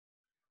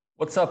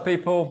What's up,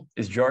 people?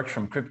 It's George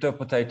from Crypto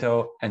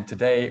Potato, and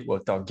today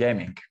we'll talk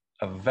gaming,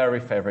 a very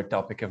favorite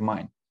topic of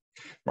mine.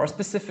 More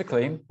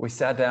specifically, we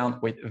sat down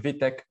with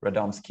Witek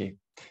Radomski,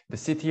 the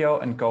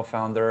CTO and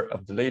co-founder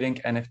of the leading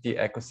NFT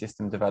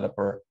ecosystem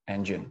developer,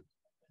 Enjin.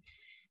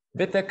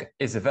 Witek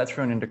is a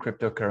veteran in the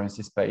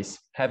cryptocurrency space,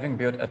 having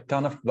built a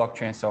ton of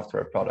blockchain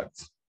software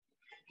products.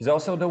 He's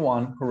also the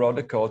one who wrote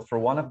the code for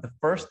one of the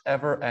first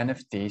ever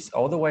NFTs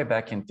all the way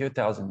back in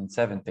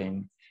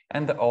 2017,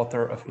 and the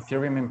author of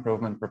Ethereum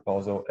Improvement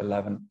Proposal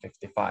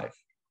 1155.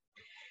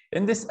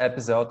 In this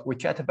episode, we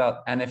chat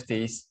about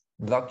NFTs,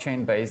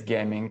 blockchain-based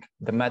gaming,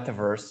 the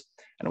Metaverse,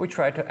 and we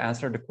try to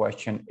answer the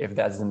question if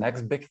that's the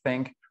next big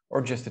thing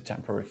or just a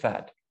temporary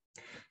fad.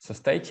 So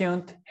stay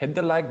tuned, hit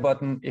the like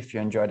button if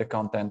you enjoy the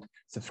content,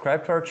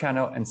 subscribe to our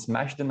channel, and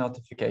smash the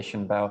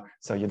notification bell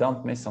so you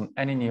don't miss on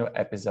any new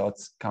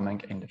episodes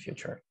coming in the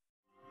future.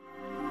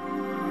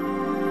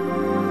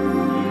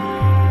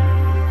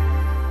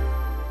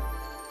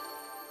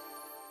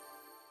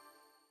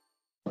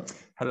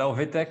 Hello,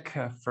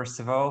 Witek. First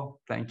of all,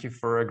 thank you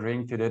for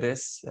agreeing to do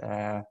this.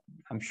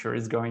 I'm sure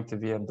it's going to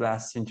be a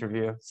blast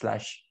interview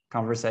 /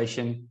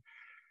 conversation.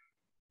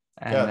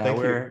 And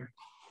we're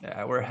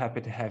happy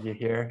to have you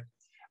here.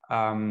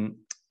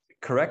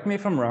 Correct me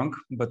if I'm wrong,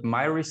 but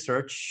my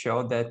research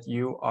showed that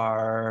you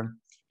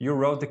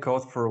wrote the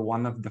code for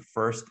one of the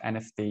first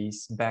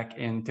NFTs back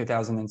in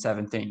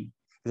 2017.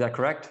 Is that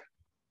correct?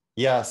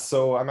 Yeah,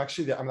 so I'm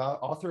the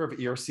author of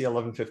ERC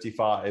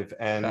 1155,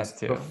 and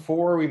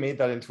before we made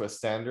that into a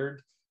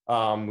standard,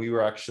 we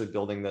were actually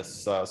building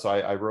this. So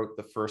I wrote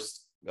the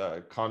first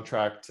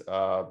contract,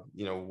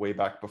 way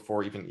back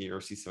before even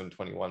ERC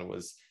 721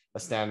 was a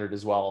standard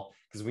as well,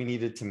 because we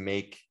needed to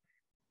make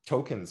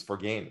tokens for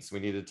games. We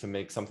needed to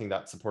make something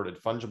that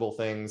supported fungible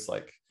things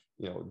like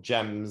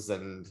gems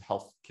and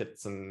health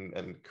kits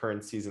and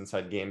currencies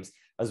inside games,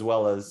 as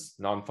well as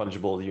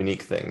non-fungible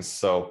unique things.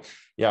 So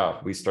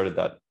yeah, we started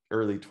that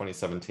early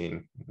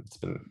 2017. It's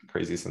been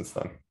crazy since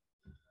then.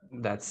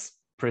 That's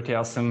pretty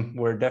awesome.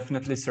 We're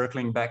definitely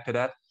circling back to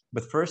that.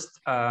 But first,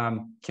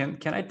 can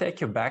I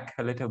take you back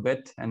a little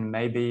bit, and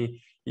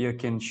maybe you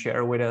can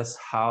share with us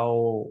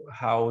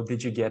how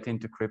did you get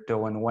into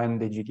crypto and when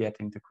did you get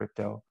into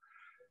crypto?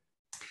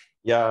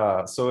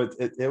 Yeah, so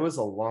it was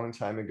a long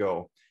time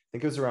ago. I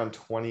think it was around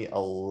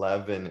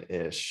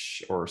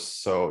 2011-ish or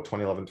so,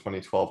 2011,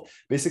 2012.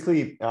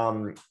 Basically,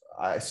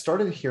 I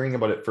started hearing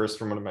about it first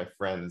from one of my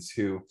friends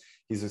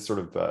he's a sort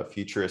of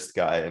futurist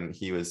guy, and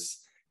he was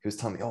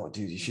telling me, oh,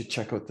 dude, you should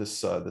check out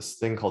this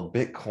thing called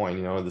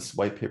Bitcoin. This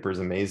white paper is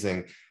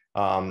amazing.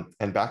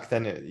 And back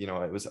then,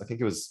 I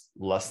think it was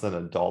less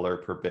than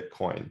 $1 per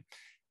Bitcoin.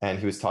 And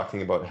he was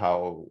talking about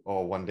how,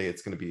 one day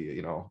it's going to be,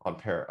 on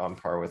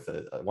par with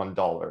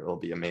 $1. It'll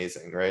be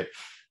amazing, right?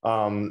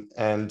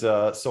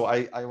 So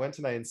I went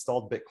and I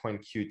installed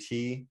Bitcoin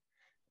QT,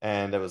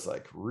 and it was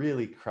like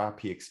really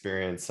crappy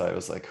experience. I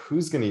was like,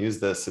 who's going to use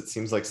this? It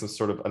seems like some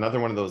sort of another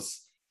one of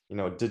those,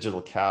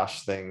 digital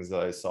cash things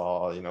that I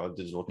saw,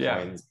 digital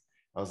coins.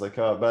 I was like,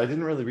 but I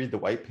didn't really read the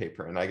white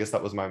paper, and I guess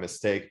that was my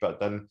mistake. But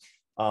then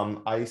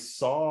I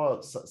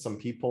saw some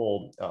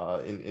people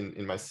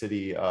in my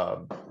city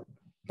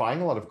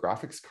buying a lot of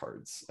graphics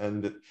cards,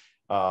 and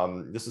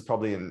this is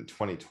probably in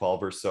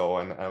 2012 or so.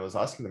 And I was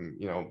asking them,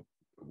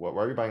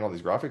 why are you buying all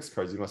these graphics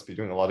cards? You must be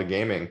doing a lot of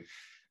gaming.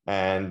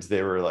 And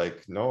they were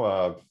like,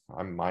 no,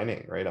 I'm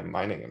mining, right? I'm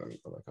mining. And I'm like,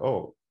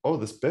 oh,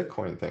 this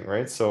Bitcoin thing,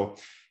 right? So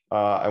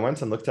I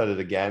went and looked at it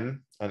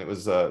again, and it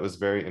was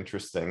very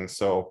interesting.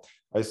 So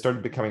I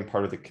started becoming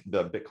part of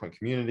the Bitcoin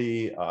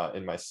community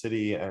in my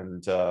city,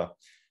 and I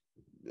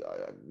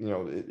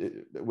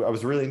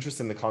was really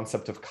interested in the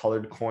concept of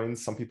colored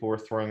coins some people were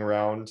throwing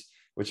around,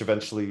 which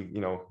eventually,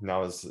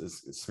 now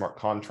is smart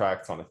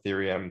contracts on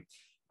Ethereum.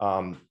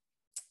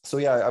 So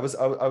yeah, I was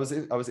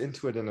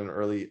into it in an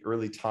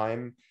early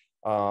time.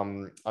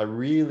 I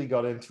really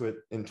got into it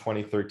in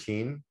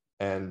 2013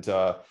 and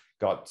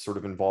got sort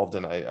of involved,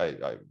 and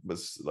I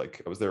was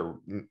there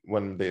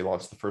when they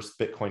launched the first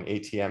Bitcoin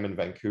ATM in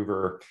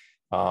Vancouver,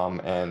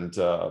 and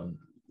I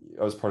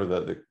was part of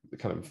the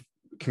kind of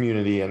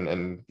community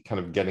and kind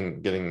of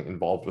getting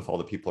involved with all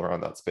the people around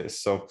that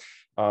space. So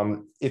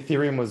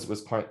Ethereum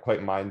was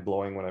quite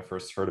mind-blowing when I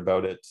first heard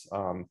about it.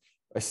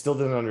 I still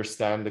didn't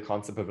understand the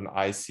concept of an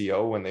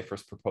ICO when they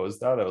first proposed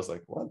that. I was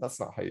like, what? That's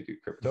not how you do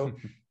crypto.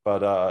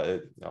 But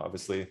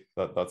obviously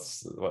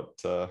that's what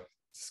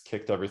just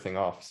kicked everything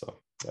off.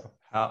 So yeah.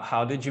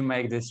 How did you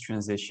make this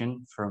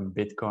transition from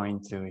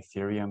Bitcoin to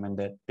Ethereum, and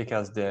that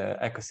because the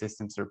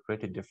ecosystems are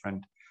pretty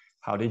different?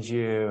 How did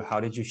you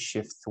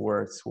shift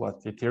towards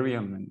what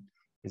Ethereum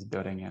is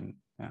building? And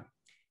yeah,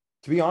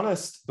 to be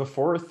honest,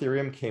 before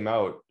Ethereum came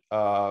out,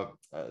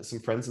 some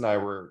friends and I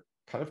were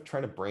kind of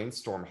trying to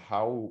brainstorm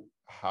how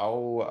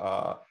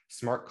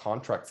smart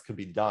contracts could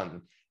be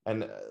done.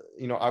 And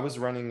I was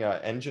running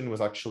Enjin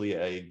was actually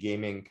a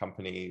gaming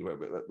company.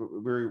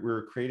 We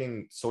were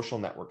creating social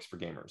networks for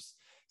gamers,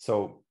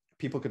 so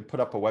people could put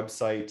up a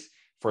website,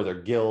 for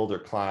their guild or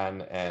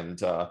clan.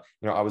 And,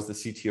 I was the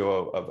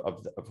CTO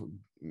of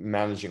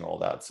managing all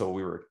that. So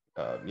we were,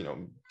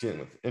 dealing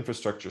with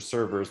infrastructure,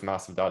 servers,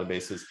 massive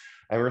databases.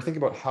 And we were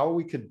thinking about how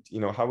we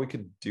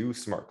could do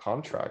smart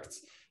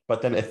contracts.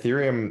 But then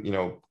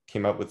Ethereum,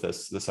 came up with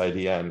this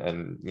idea,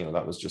 and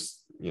that was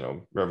just,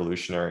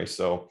 revolutionary.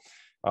 So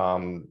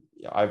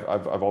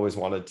I've always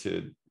wanted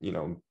to,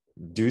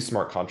 do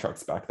smart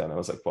contracts back then. I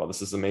was like, well,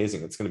 this is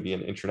amazing. It's going to be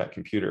an internet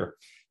computer,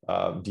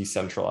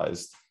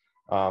 decentralized.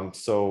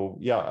 So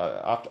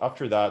yeah,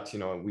 after that,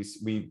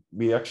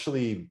 we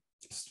actually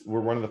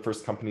were one of the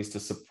first companies to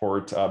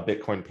support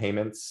Bitcoin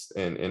payments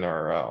in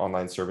our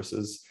online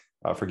services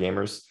for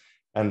gamers.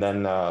 And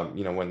then,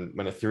 when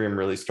Ethereum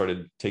really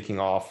started taking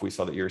off, we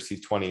saw the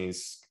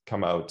ERC-20s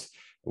come out.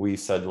 We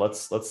said,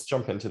 let's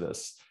jump into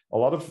this. A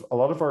lot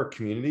of our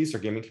communities,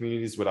 our gaming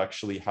communities, would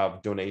actually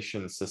have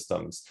donation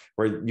systems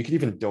where you could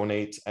even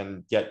donate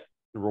and get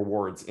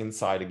rewards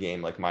inside a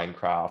game like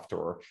Minecraft,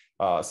 or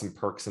some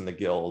perks in the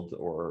guild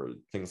or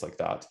things like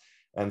that.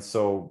 And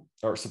so,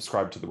 or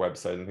subscribe to the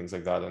website and things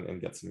like that,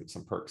 and get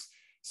some perks.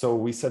 So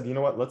we said, you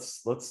know what,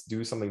 let's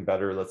do something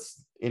better.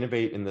 Let's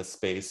innovate in this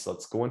space.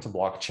 Let's go into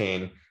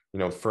blockchain,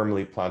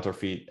 firmly plant our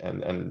feet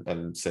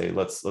and say,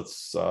 let's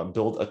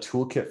build a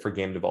toolkit for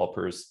game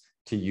developers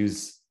to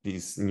use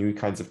these new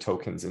kinds of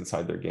tokens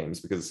inside their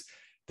games, because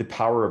the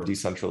power of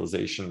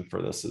decentralization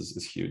for this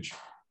is huge.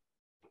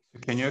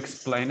 Can you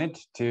explain it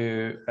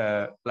to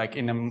like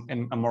in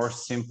a more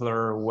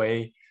simpler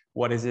way?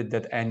 What is it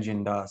that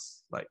Enjin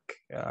does? Like,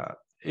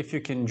 if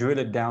you can drill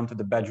it down to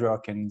the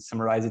bedrock and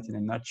summarize it in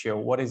a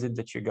nutshell, what is it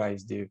that you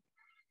guys do?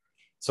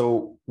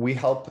 So we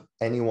help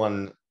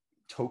anyone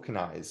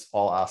tokenize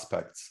all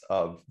aspects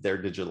of their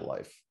digital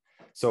life.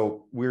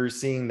 So we're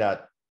seeing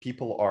that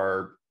people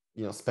are,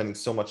 spending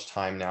so much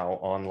time now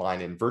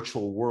online in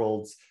virtual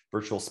worlds,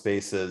 virtual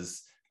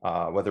spaces,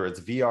 whether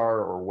it's VR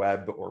or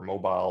web or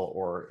mobile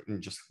or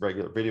in just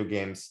regular video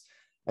games.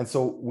 And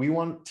so we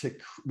want to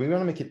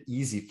make it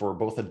easy for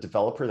both a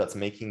developer that's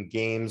making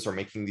games or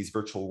making these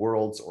virtual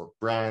worlds or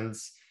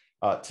brands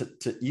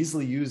to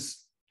easily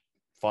use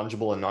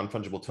fungible and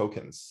non-fungible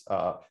tokens.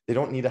 They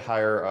don't need to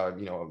hire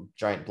a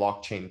giant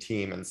blockchain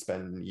team and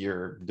spend a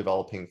year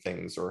developing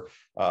things, or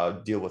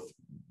deal with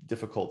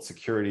difficult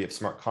security of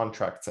smart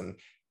contracts and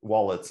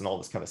wallets and all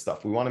this kind of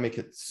stuff. We want to make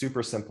it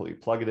super simple. You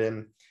plug it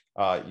in,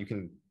 you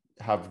can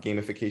have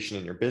gamification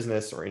in your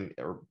business,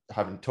 or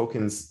having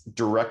tokens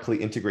directly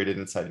integrated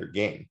inside your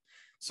game.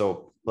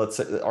 So let's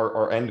say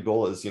our end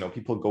goal is,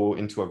 people go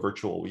into a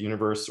virtual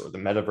universe or the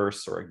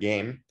metaverse or a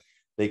game,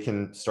 they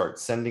can start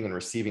sending and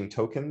receiving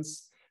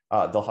tokens.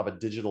 They'll have a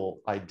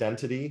digital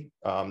identity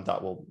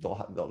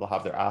they'll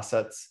have their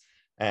assets,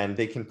 and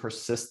they can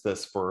persist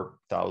this for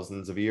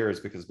thousands of years,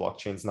 because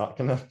blockchain's not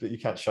you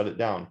can't shut it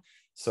down.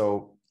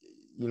 So,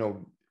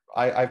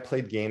 I've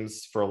played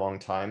games for a long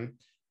time,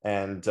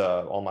 and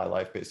all my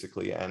life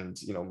basically. And,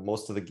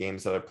 most of the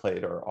games that I've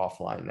played are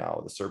offline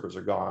now. The servers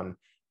are gone.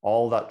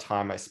 All that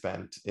time I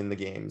spent in the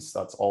games,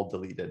 that's all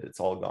deleted. It's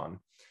all gone.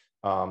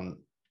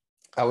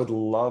 I would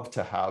love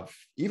to have,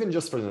 even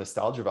just for the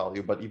nostalgia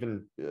value, but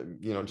even,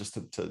 just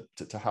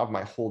to have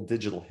my whole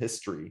digital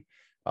history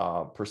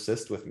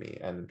persist with me.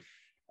 And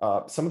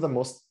some of the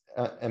most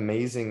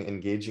amazing,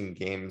 engaging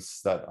games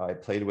that I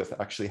played with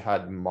actually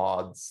had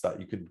mods that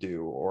you could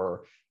do,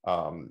 or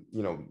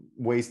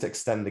ways to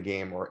extend the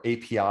game, or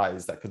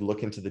APIs that could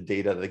look into the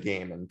data of the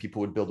game, and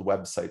people would build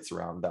websites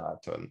around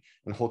that,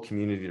 and whole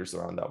communities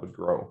around that would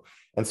grow.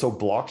 And so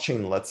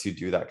blockchain lets you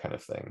do that kind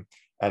of thing,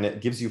 and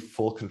it gives you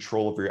full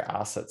control over your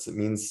assets. It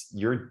means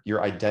your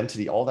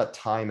identity, all that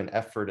time and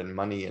effort and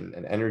money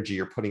and energy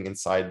you're putting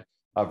inside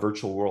a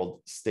virtual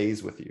world,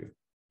 stays with you.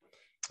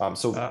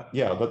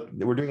 Yeah, but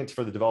we're doing it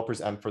for the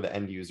developers and for the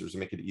end users to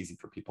make it easy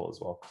for people as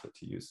well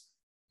to use.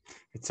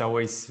 It's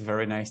always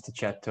very nice to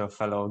chat to a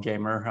fellow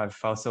gamer. I've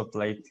also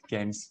played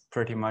games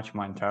pretty much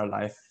my entire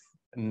life.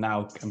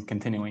 Now I'm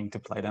continuing to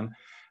play them.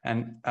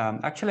 And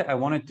actually, I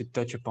wanted to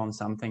touch upon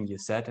something you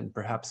said and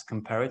perhaps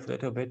compare it a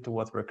little bit to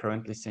what we're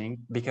currently seeing,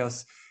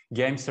 because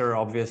games are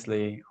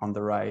obviously on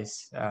the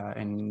rise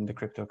in the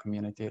crypto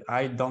community.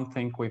 I don't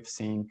think we've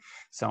seen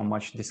so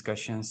much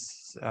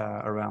discussions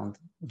around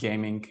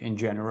gaming in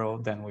general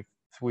than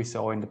we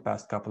saw in the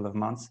past couple of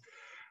months.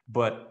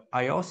 But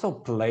I also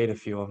played a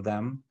few of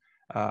them,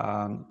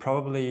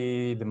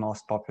 probably the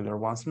most popular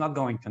ones. I'm not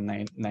going to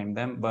name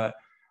them, but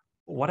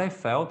what I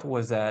felt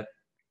was that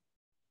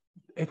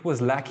it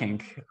was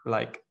lacking.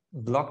 Like,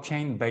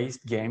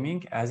 blockchain-based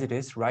gaming as it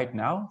is right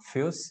now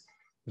feels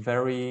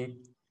very,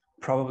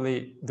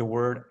 probably the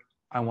word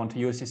I want to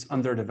use is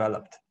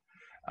underdeveloped.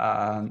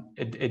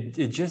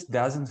 It just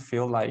doesn't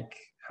feel like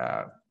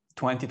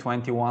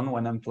 2021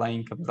 when I'm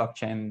playing a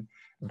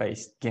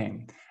blockchain-based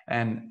game.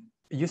 And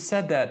you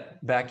said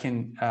that back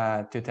in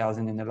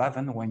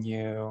 2011, when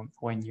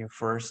you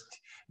first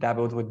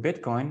dabbled with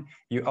Bitcoin,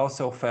 you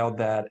also felt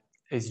that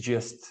it's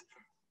just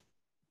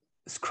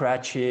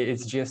scratchy.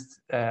 It's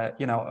just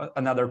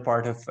another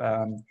part of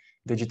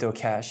digital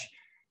cash.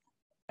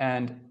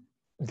 And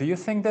Do you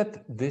think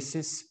that this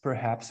is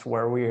perhaps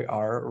where we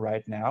are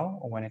right now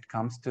when it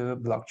comes to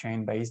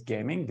blockchain-based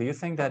gaming? Do you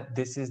think that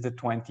this is the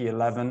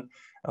 2011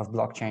 of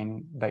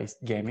blockchain-based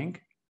gaming?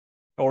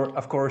 Or,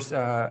 of course,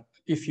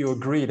 if you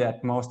agree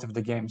that most of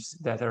the games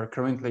that are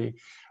currently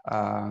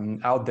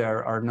out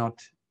there are not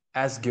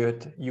as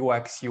good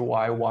UX,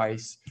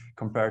 UI-wise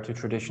compared to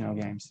traditional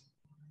games?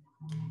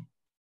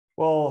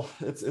 Well,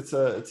 it's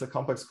a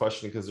complex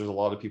question because there's a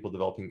lot of people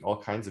developing all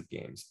kinds of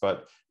games,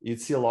 but you'd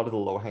see a lot of the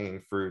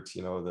low-hanging fruit,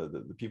 you know,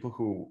 the people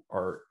who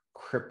are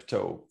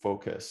crypto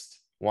focused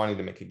wanting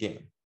to make a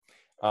game.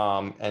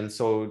 And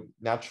so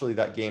naturally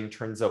that game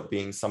turns out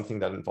being something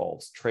that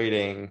involves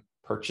trading,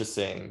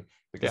 purchasing,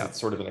 because it's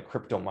sort of in a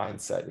crypto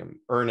mindset, you know,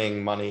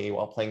 earning money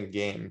while playing the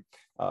game.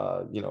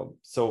 You know,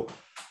 so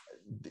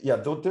yeah,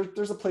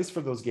 there's a place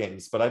for those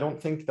games, but I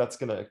don't think that's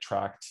going to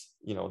attract,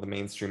 you know, the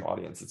mainstream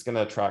audience. It's going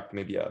to attract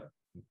maybe a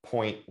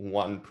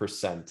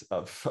 0.1%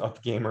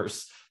 of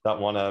gamers that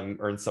want to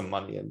earn some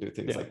money and do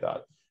things like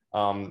that.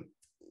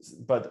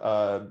 But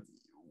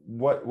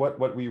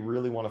what we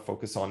really want to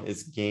focus on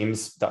is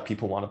games that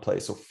people want to play.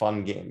 So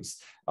fun games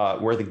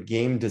where the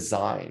game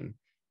design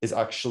is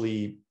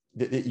actually,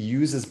 it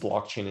uses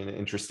blockchain in an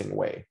interesting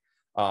way.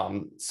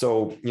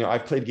 So, you know,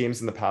 I've played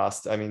games in the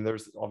past. I mean,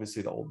 there's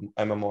obviously the old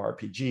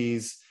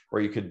MMORPGs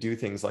where you could do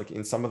things like,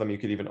 in some of them, you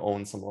could even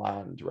own some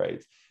land,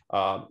 right?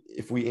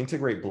 If we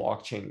integrate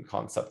blockchain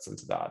concepts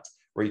into that,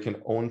 where you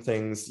can own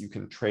things, you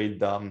can trade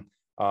them,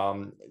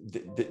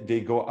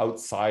 they go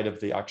outside of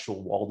the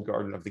actual walled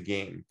garden of the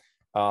game.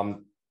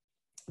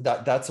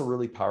 That's a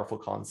really powerful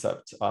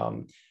concept.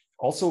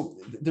 Also,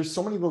 there's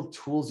so many little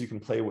tools you can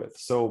play with.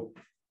 So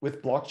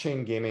with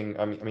blockchain gaming,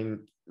 I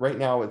mean, right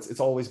now it's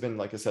always been,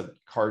 like I said,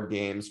 card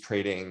games,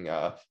 trading,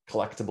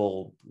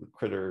 collectible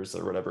critters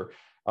or whatever.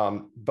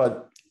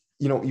 But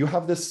you know, you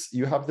have this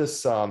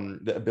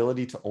the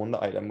ability to own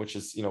the item, which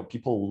is, you know,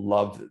 people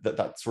love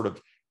that sort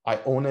of, I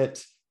own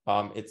it.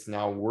 It's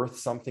now worth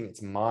something.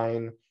 It's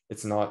mine.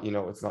 It's not, you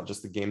know, it's not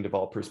just the game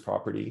developer's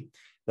property.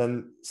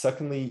 Then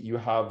secondly, you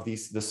have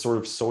this sort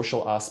of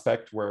social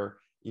aspect where,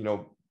 you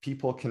know,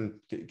 people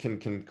can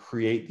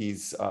create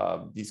these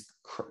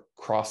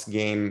cross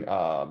game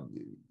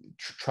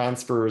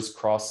transfers,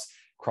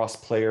 cross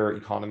player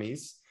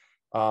economies.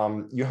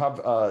 You have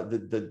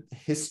the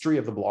history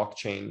of the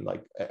blockchain,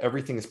 like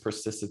everything is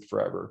persisted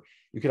forever.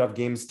 You could have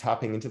games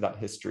tapping into that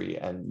history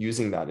and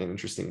using that in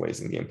interesting ways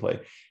in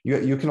gameplay.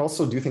 You can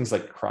also do things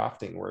like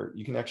crafting, where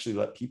you can actually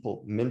let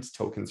people mint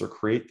tokens or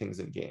create things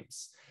in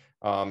games.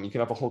 You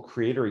can have a whole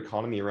creator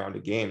economy around a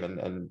game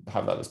and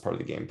have that as part of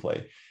the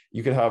gameplay.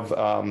 You could have,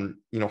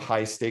 you know,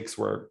 high stakes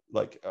where,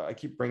 like, I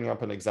keep bringing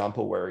up an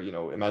example where, you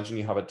know, imagine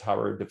you have a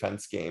tower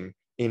defense game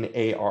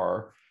in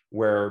AR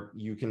where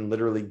you can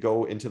literally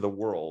go into the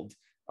world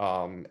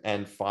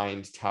and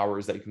find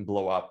towers that you can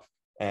blow up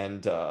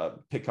and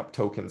pick up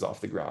tokens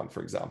off the ground,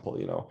 for example.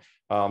 You know,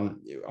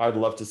 I'd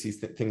love to see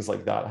things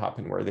like that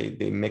happen, where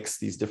they mix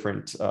these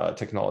different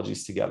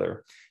technologies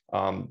together.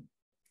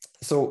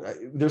 So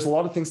there's a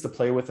lot of things to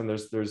play with, and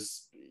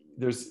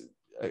there's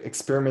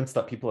experiments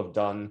that people have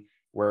done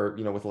where,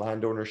 you know, with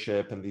land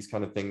ownership and these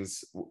kind of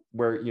things,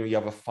 where, you know, you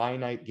have a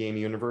finite game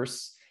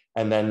universe,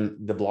 and then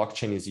the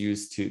blockchain is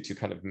used to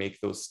kind of make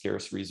those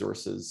scarce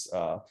resources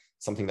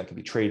something that can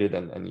be traded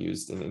and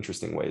used in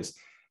interesting ways.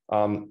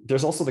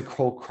 There's also the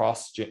whole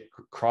cross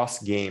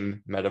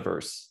game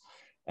metaverse,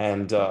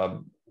 and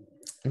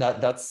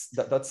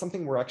that's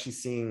something we're actually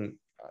seeing.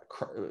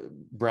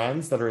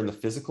 Brands that are in the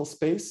physical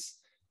space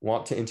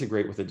want to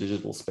integrate with the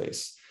digital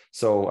space.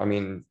 So, I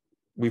mean,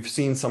 we've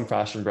seen some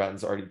fashion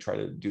brands already try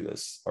to do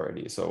this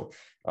already. So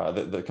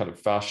the kind of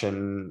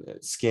fashion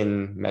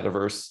skin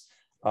metaverse.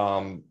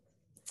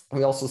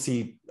 We also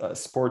see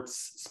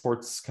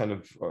sports kind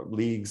of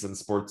leagues and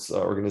sports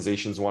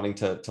organizations wanting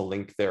to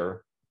link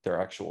their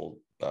actual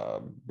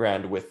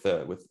brand with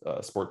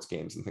sports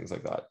games and things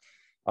like that.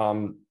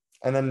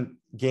 And then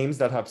games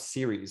that have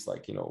series,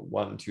 like, you know,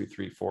 1, 2,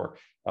 3, 4,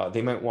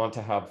 they might want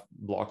to have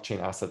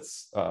blockchain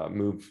assets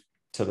move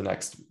to the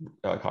next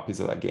copies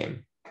of that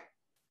game.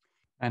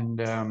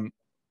 And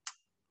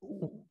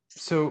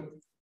so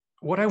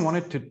what I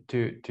wanted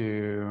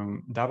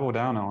to double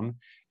down on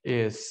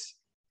is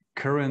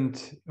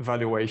current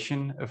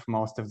valuation of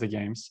most of the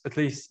games, at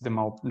least the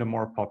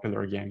more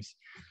popular games.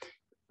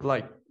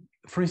 Like,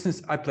 for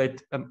instance, I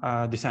played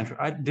Decentraland.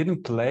 I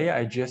didn't play,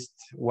 I just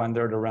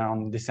wandered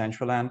around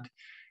Decentraland.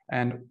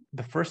 And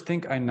the first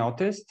thing I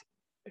noticed,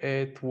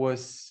 it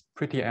was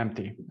pretty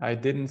empty. I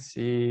didn't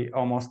see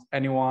almost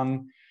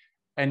anyone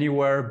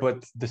anywhere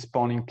but the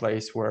spawning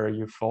place where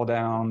you fall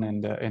down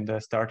and in the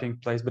starting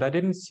place. But I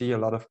didn't see a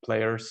lot of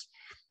players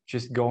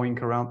just going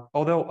around,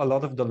 although a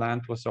lot of the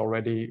land was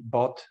already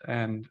bought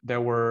and there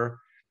were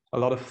a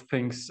lot of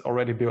things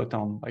already built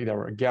on, like there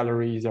were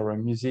galleries, there were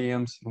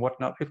museums and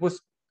whatnot. It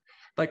was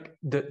like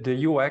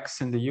the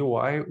UX and the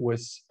UI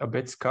was a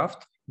bit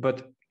scuffed,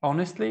 but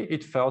honestly,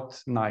 it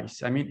felt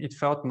nice. I mean, it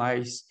felt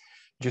nice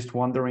just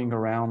wandering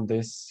around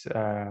this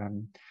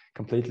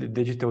completely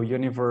digital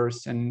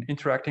universe and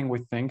interacting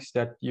with things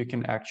that you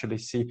can actually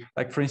see.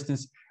 Like, for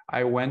instance,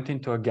 I went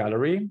into a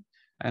gallery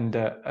and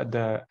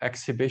the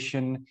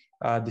exhibition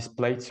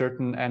displayed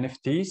certain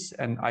NFTs,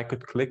 and I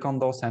could click on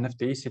those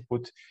NFTs. It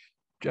would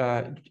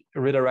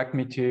redirect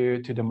me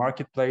to the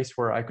marketplace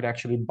where I could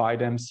actually buy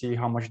them, see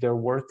how much they're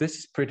worth. This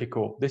is pretty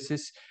cool. This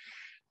is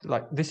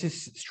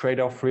straight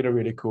off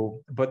really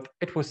cool, but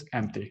it was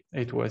empty.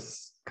 It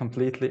was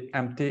completely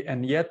empty,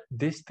 and yet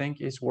this thing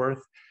is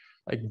worth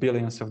like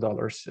billions of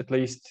dollars. At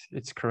least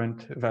its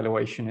current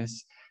valuation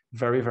is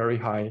very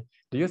high.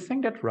 Do you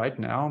think that right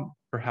now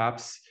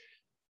perhaps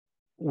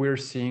we're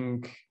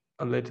seeing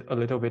a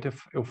little bit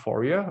of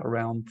euphoria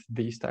around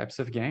these types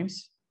of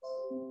games?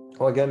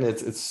 Well, again,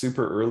 it's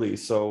super early,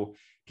 so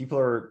people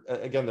are,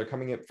 again, they're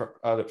coming at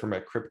it from a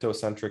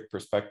crypto-centric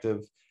perspective.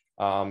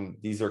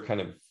 These are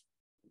kind of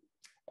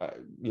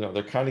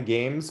they're kind of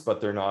games, but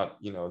they're not,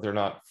 they're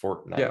not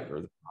Fortnite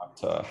or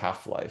they're not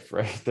Half-Life,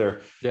 right?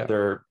 They're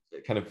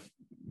kind of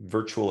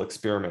virtual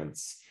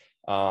experiments.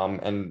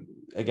 And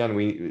again,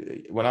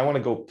 when I want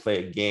to go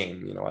play a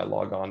game, I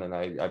log on and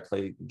I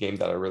play a game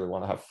that I really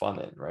want to have fun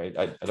in, right?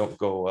 I don't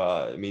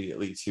go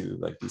immediately to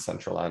like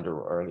Decentraland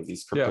or any of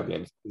these crypto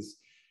games, because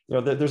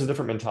there's a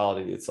different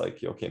mentality. It's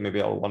like, okay,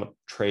 maybe I'll want to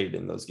trade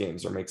in those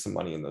games or make some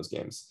money in those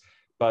games.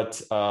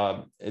 But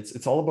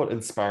it's all about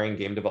inspiring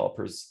game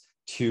developers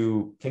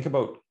to think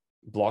about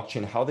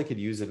blockchain, how they could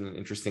use it in an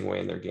interesting way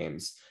in their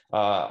games.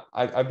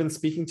 I've been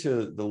speaking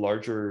to the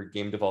larger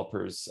game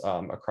developers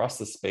across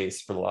the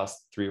space for the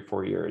last 3 or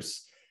 4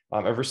 years.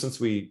 Ever since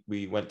we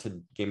went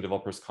to Game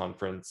Developers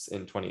Conference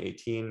in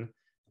 2018,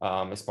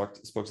 I spoke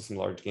to some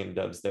large game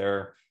devs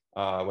there.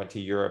 Went to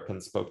Europe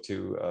and spoke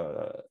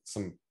to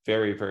some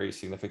very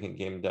significant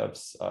game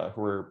devs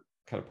who were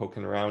kind of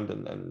poking around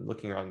and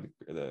looking around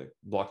the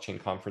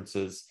blockchain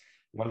conferences,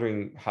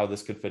 wondering how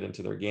this could fit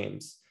into their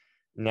games.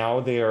 Now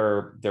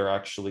they're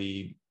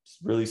actually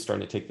really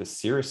starting to take this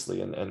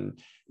seriously, and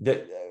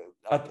that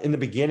in the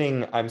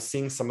beginning, I'm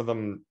seeing some of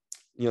them,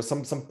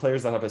 some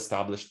players that have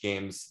established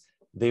games,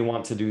 they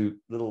want to do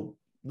little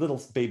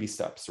baby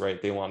steps, right?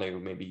 They want to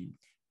maybe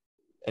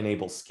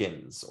enable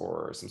skins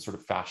or some sort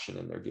of fashion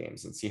in their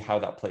games and see how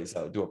that plays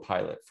out, do a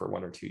pilot for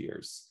 1 or 2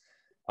 years.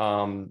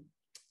 And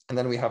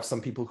then we have some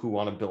people who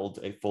want to build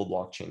a full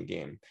blockchain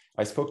game.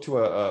 I spoke to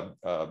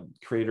a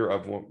creator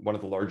of one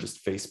of the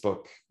largest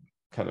Facebook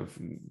kind of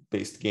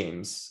based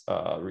games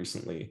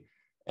recently.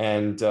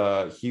 And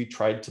he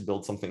tried to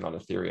build something on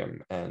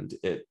Ethereum, and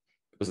it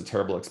was a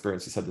terrible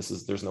experience. He said,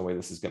 there's no way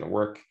this is going to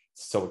work.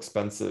 It's so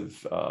expensive.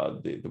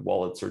 The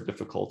wallets are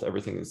difficult.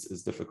 Everything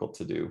is difficult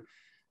to do.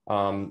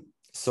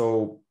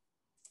 So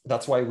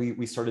that's why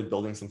we started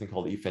building something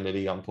called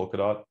Efinity on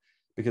Polkadot,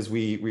 because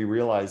we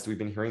realized, we've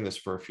been hearing this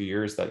for a few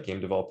years, that game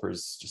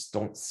developers just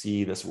don't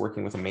see this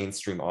working with a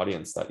mainstream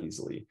audience that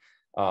easily.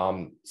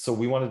 So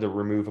we wanted to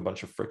remove a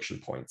bunch of friction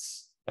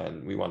points,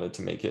 and we wanted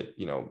to make it,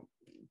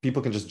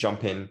 people can just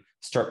jump in,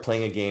 start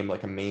playing a game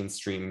like a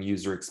mainstream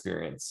user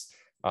experience,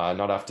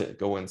 not have to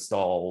go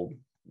install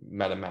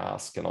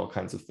MetaMask and all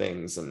kinds of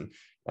things and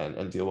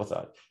deal with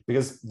that.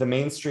 Because the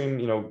mainstream,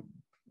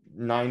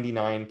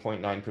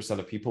 99.9%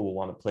 of people will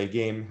want to play a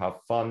game,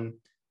 have fun,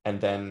 and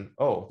then,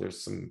 oh,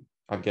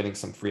 I'm getting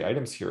some free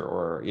items here,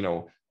 or,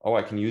 oh,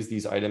 I can use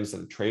these items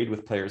and trade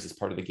with players as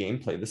part of the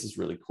gameplay. This is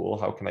really cool.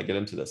 How can I get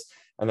into this?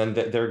 And then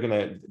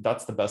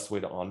that's the best way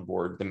to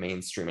onboard the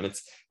mainstream. And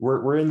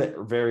we're in the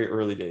very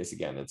early days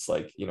again. It's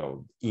like,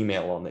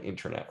 email on the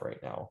internet right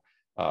now.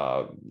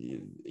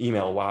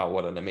 Email, wow,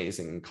 what an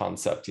amazing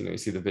concept. You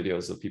see the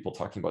videos of people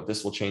talking about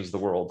this will change the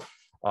world.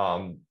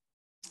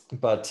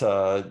 But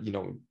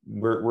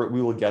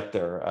we will get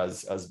there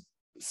as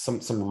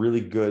some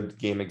really good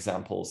game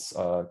examples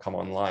come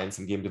online,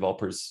 some game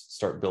developers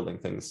start building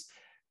things.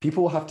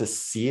 People will have to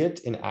see it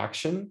in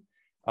action,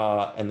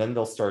 and then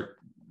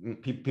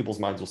people's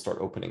minds will start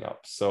opening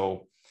up.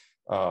 So,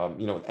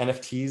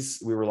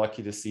 NFTs, we were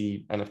lucky to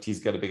see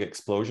NFTs get a big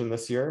explosion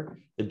this year.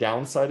 The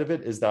downside of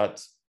it is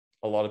that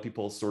a lot of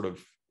people sort of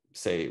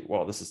say,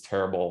 well, this is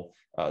terrible.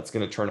 It's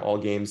going to turn all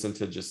games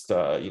into just,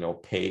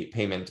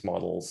 payment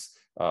models.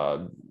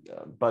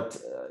 But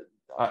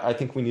I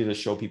think we need to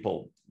show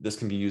people this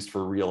can be used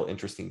for real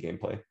interesting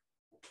gameplay.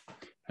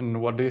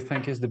 And what do you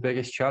think is the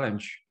biggest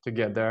challenge to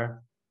get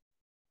there?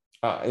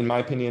 In my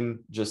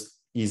opinion, just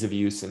ease of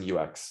use and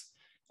UX.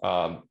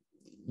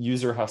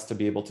 User has to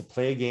be able to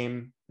play a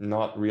game,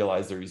 not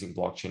realize they're using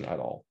blockchain at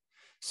all.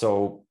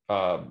 So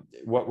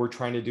what we're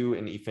trying to do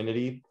in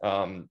Efinity,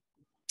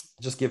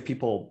 just give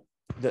people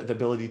the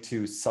ability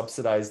to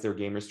subsidize their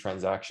gamers'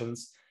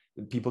 transactions.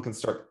 People can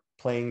start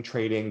playing,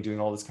 trading, doing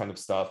all this kind of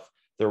stuff.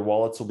 Their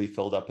wallets will be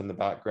filled up in the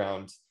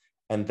background,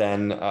 and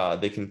then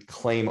they can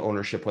claim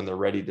ownership when they're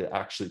ready to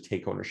actually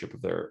take ownership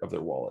of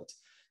their wallet.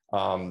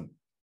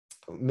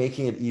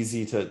 Making it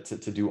easy to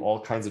do all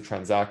kinds of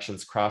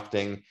transactions,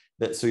 crafting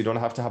that, so you don't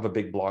have to have a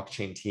big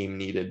blockchain team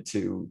needed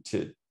to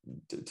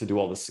do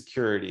all the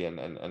security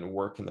and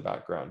work in the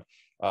background.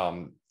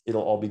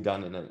 it'll all be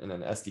done in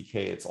an SDK.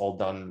 It's all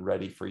done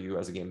ready for you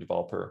as a game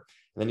developer.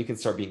 And then you can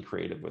start being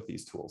creative with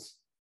these tools.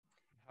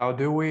 How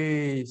do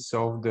we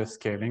solve the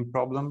scaling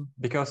problem?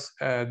 Because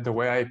the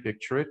way I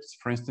picture it,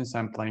 for instance,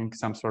 I'm playing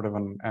some sort of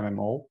an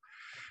MMO,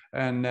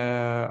 and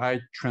I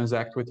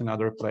transact with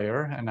another player,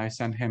 and I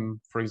send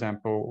him, for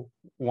example,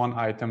 one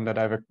item that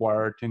I've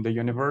acquired in the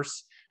universe,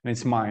 and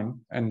it's mine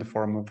in the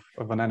form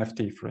of an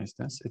NFT, for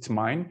instance. It's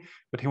mine,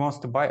 but he wants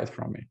to buy it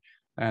from me,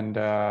 and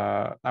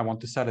I want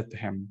to sell it to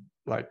him.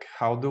 Like,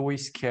 how do we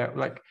scale?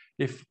 Like,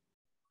 if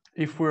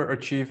we're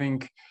achieving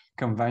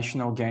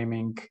conventional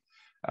gaming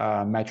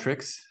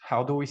metrics,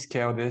 how do we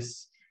scale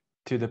this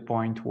to the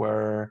point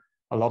where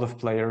a lot of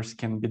players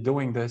can be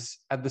doing this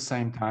at the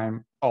same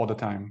time all the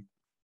time?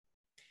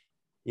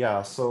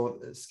 Yeah, so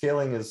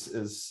scaling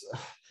is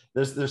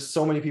there's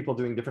so many people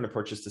doing different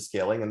approaches to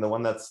scaling, and the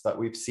one that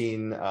we've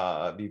seen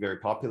be very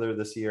popular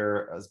this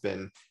year has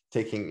been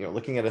taking,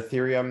 looking at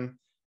Ethereum,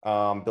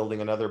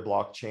 building another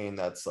blockchain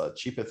that's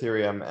cheap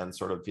Ethereum, and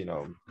sort of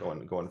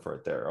going for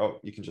it there. Oh,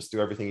 you can just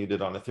do everything you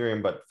did on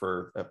Ethereum, but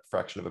for a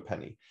fraction of a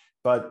penny.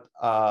 But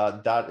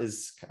that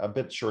is a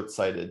bit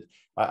short-sighted.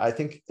 I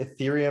think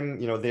Ethereum,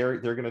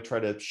 they're going to try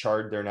to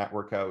shard their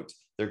network out.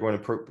 They're going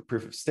to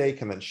proof of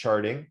stake and then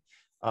sharding.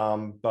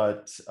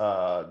 But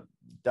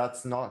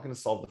that's not going to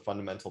solve the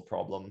fundamental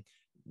problem.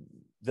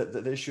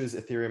 The issue is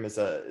Ethereum is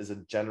a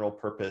general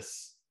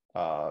purpose,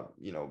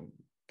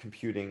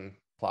 computing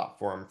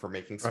platform for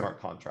making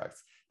smart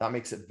contracts. That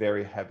makes it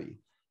very heavy.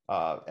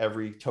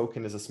 Every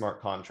token is a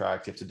smart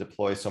contract. You have to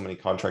deploy so many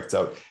contracts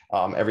out.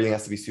 Everything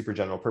has to be super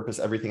general purpose.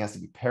 Everything has to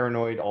be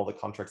paranoid. All the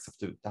contracts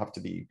have to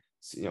be,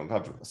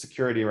 have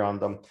security around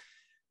them.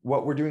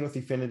 What we're doing with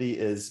Efinity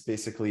is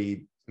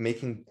basically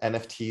making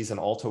NFTs and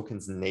all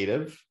tokens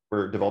native.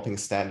 We're developing a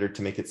standard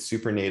to make it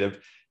super native.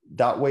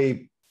 That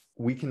way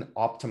we can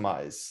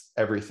optimize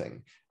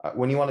everything.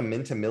 When you want to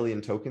mint 1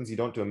 million tokens, you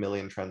don't do 1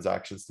 million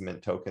transactions to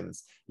mint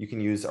tokens. You can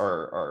use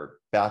our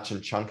batch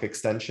and chunk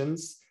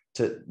extensions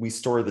we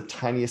store the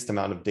tiniest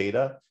amount of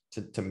data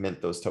to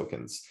mint those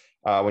tokens.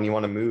 When you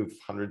want to move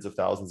hundreds of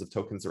thousands of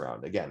tokens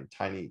around, again,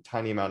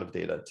 tiny amount of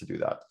data to do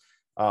that.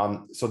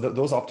 So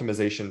those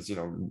optimizations,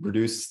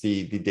 reduce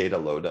the data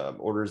load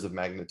orders of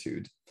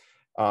magnitude.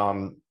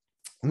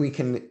 We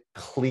can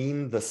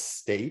clean the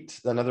state.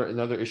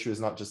 Another issue is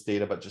not just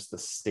data, but just the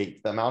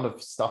state, the amount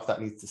of stuff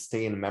that needs to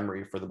stay in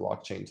memory for the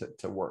blockchain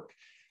to work.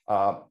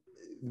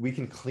 We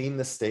can clean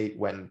the state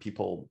when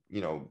people,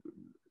 when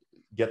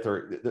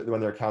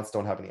their accounts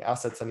don't have any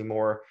assets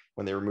anymore,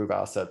 when they remove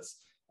assets,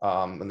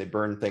 when they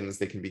burn things,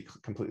 they can be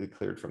completely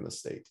cleared from the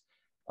state.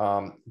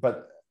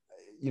 But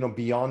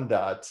beyond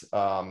that,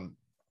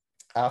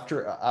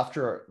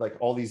 after like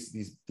all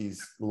these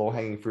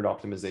low-hanging fruit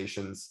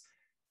optimizations,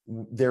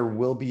 there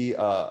will be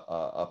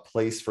a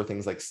place for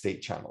things like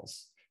state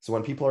channels. So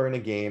when people are in a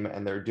game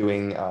and they're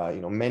doing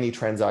many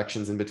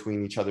transactions in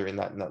between each other in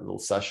that little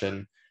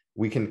session,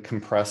 we can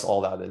compress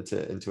all that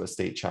into a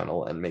state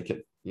channel and make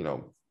it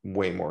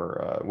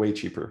way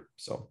cheaper.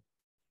 So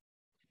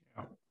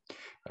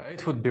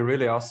it would be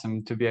really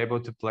awesome to be able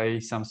to play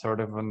some sort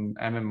of an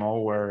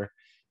MMO where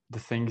the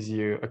things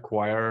you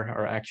acquire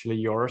are actually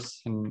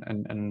yours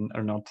and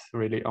are not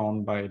really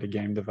owned by the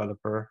game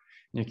developer.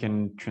 You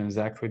can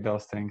transact with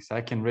those things.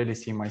 I can really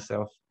see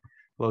myself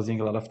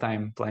losing a lot of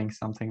time playing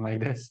something like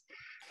this.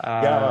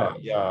 Yeah.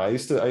 I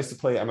used to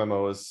play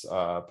MMOs,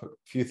 a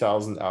few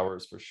thousand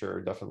hours for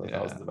sure, definitely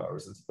thousands of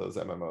hours into those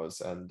MMOs,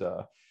 and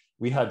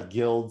we had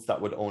guilds that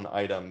would own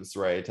items,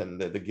 right? And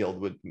the guild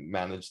would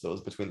manage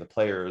those between the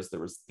players. There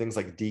was things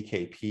like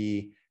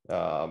DKP,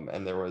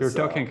 and there was. You're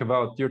talking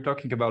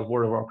about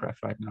World of Warcraft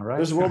right now, right?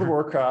 There's World of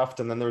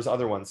Warcraft, and then there's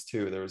other ones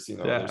too. There's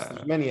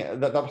there's many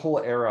that whole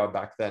era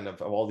back then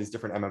of all these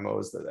different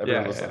MMOs that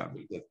everyone was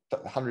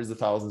like hundreds of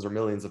thousands or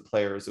millions of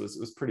players. It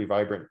was pretty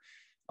vibrant.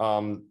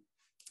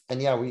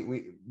 And yeah,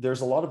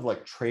 there's a lot of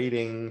like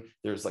trading.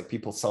 There's like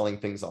people selling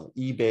things on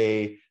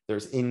eBay.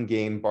 There's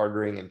in-game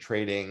bartering and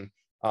trading.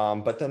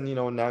 But then,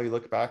 now you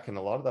look back and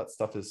a lot of that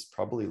stuff is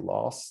probably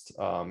lost.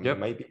 You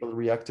might be able to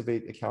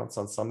reactivate accounts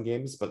on some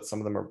games, but some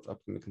of them are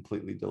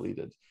completely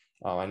deleted.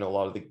 I know a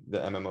lot of the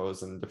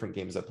MMOs and different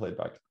games I played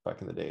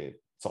back in the day,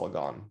 it's all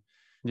gone.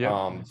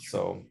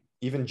 So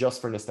even just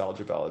for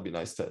nostalgia value, it'd be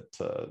nice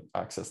to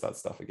access that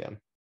stuff again.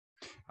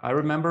 I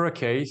remember a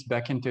case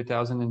back in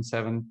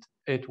 2007.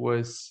 It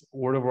was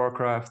World of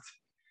Warcraft,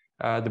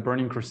 the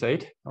Burning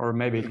Crusade, or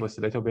maybe it was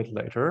a little bit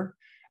later.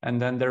 And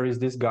then there is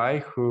this guy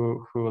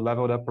who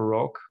leveled up a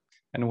rogue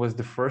and was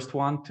the first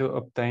one to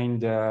obtain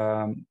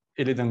the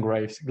Illidan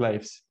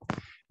glaives.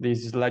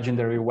 These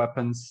legendary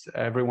weapons,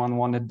 everyone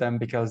wanted them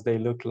because they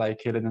look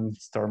like Illidan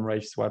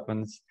Stormrage's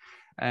weapons.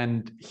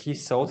 And he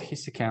sold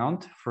his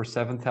account for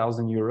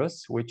 7,000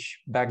 euros, which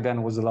back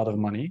then was a lot of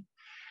money.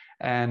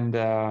 And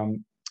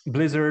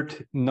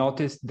Blizzard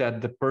noticed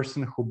that the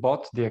person who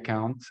bought the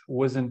account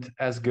wasn't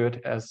as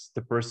good as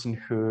the person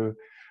who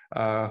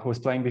was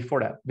playing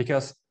before that,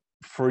 because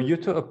for you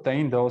to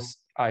obtain those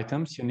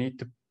items, you need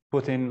to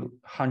put in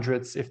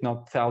hundreds, if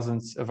not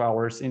thousands of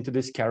hours into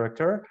this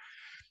character.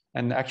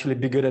 and actually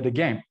be good at the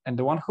game. And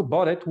the one who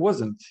bought it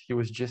wasn't. He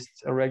was just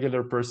a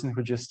regular person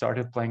who just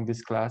started playing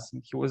this class,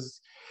 and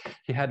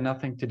he had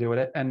nothing to do with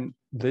it. And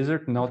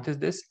Blizzard noticed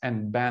this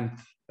and banned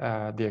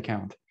the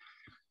account,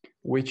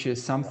 which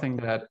is something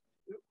that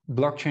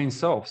blockchain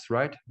solves,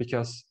 right?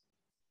 Because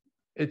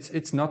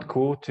it's not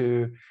cool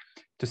to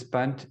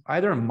spend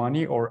either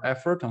money or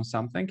effort on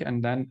something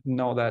and then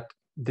know that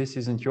this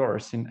isn't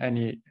yours in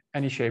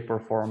any shape or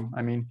form.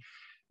 I mean,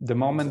 the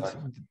moment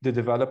the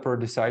developer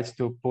decides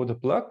to pull the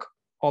plug,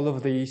 all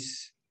of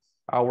these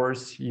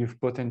hours you've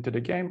put into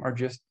the game are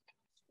just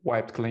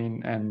wiped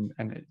clean, and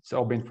it's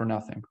all been for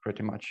nothing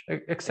pretty much,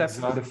 except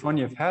for the fun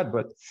you've had.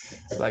 But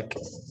like,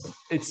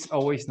 it's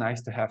always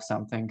nice to have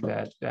something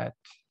that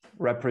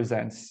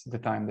represents the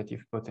time that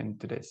you've put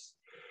into this.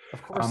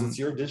 Of course, it's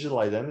your digital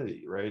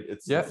identity, right?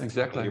 It's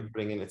exactly. You're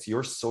putting in. It's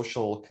your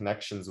social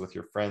connections with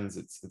your friends.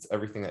 It's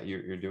everything that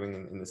you're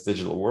doing in this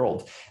digital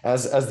world.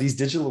 As these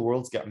digital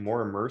worlds get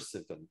more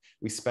immersive and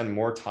we spend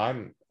more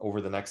time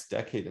over the next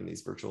decade in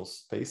these virtual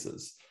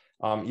spaces,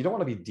 you don't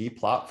want to be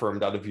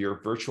deplatformed out of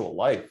your virtual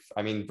life.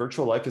 I mean,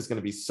 virtual life is going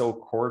to be so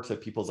core to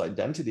people's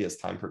identity as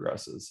time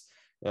progresses.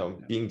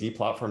 Being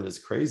deplatformed is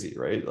crazy,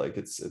 right? Like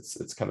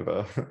it's kind of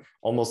a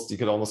you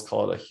could almost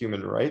call it a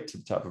human right to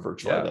have a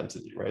virtual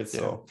identity, right?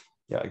 So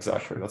yeah,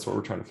 exactly. That's what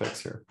we're trying to fix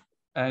here.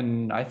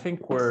 And I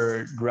think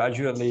we're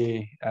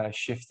gradually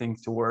shifting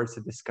towards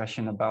a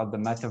discussion about the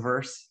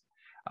metaverse.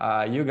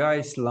 You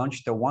guys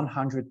launched a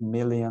 $100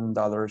 million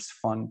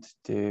fund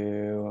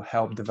to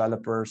help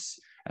developers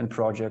and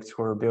projects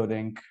who are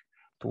building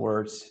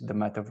towards the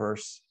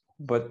metaverse.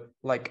 But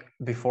like,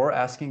 before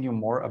asking you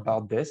more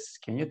about this,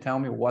 can you tell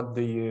me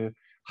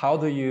how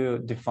do you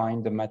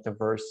define the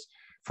metaverse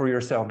for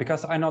yourself?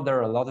 Because I know there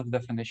are a lot of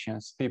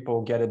definitions,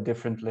 people get it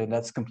differently.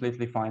 That's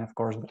completely fine, of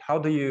course. But how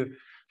do you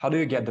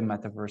get the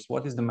metaverse?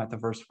 What is the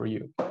metaverse for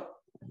you?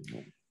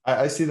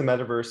 I see the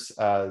metaverse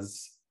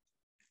as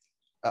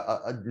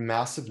a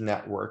massive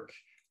network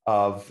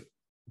of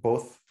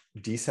both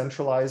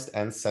decentralized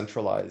and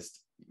centralized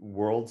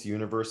worlds,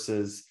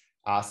 universes,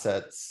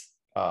 assets,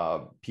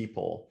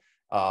 people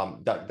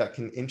that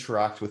can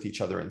interact with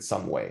each other in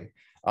some way.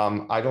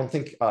 I don't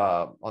think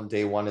on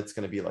day one it's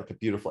going to be like a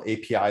beautiful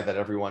API that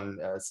everyone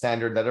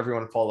standard that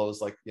everyone follows,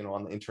 like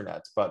on the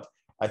internet. But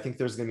I think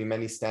there's going to be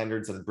many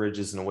standards and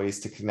bridges and ways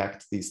to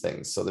connect these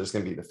things. So there's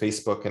going to be the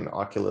Facebook and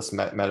Oculus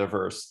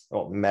metaverse, the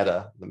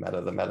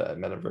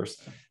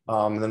metaverse.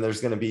 And then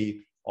there's going to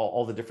be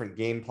all the different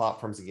game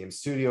platforms and game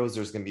studios.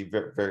 There's going to be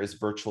various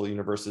virtual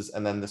universes,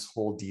 and then this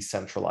whole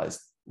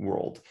decentralized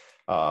world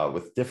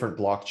with different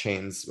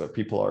blockchains where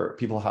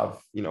people have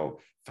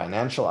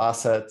financial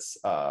assets,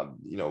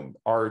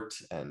 art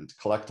and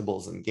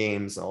collectibles and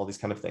games and all these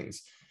kind of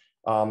things.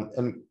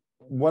 And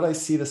what I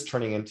see this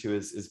turning into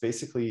is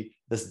basically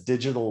this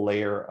digital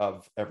layer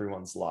of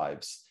everyone's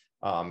lives.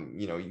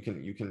 You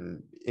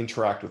can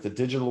interact with the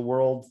digital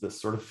world, this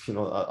sort of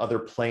other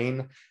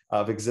plane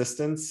of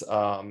existence,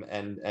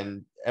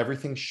 and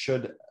everything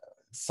should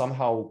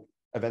somehow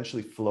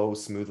eventually flow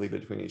smoothly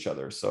between each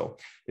other. So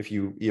if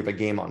you have a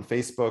game on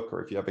Facebook,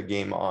 or if you have a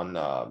game on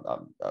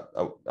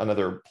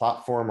another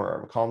platform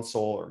or a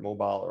console or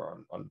mobile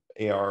or on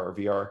AR or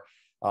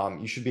VR,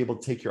 you should be able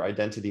to take your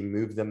identity,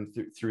 move them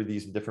through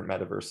these different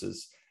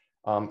metaverses.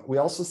 We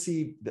also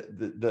see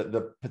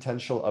the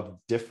potential of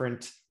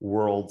different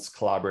worlds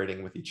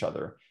collaborating with each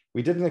other.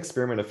 We did an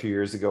experiment a few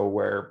years ago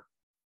where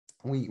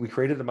we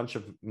created a bunch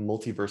of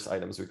multiverse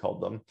items, we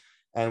called them,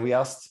 and we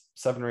asked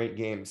 7 or 8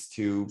 games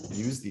to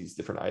use these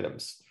different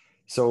items.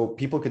 So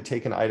people could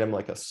take an item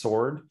like a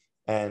sword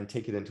and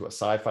take it into a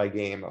sci-fi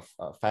game,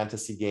 a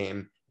fantasy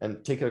game,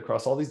 and take it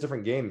across all these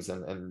different games.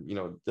 And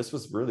this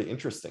was really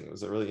interesting. It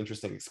was a really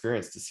interesting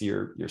experience to see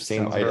your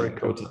same item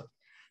go to.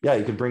 Yeah,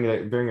 you could bring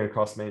it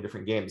across many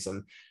different games.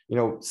 And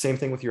same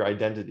thing with your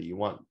identity.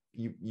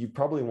 You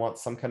probably want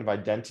some kind of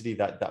identity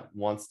that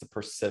wants to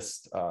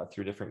persist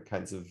through different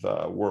kinds of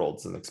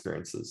worlds and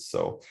experiences.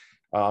 So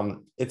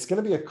it's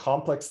going to be a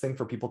complex thing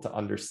for people to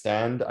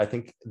understand. I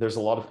think there's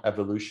a lot of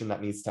evolution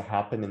that needs to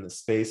happen in the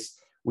space.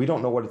 We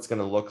don't know what it's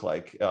going to look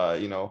like.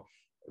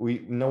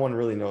 No one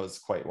really knows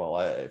quite well.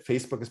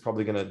 Facebook is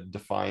probably going to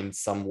define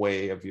some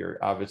way of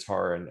your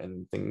avatar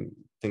and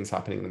things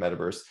happening in the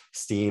metaverse.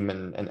 Steam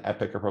and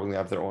Epic are probably going to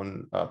have their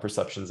own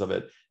perceptions of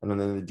it. And then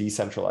in the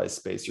decentralized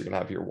space, you're going to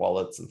have your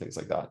wallets and things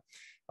like that.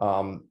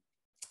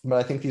 But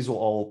I think these will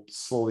all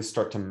slowly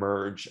start to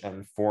merge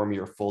and form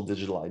your full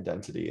digital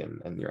identity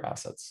and your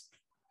assets.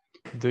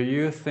 Do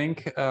you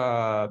think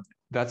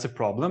that's a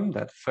problem,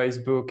 that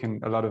Facebook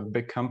and a lot of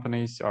big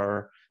companies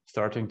are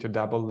starting to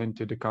dabble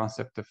into the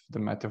concept of the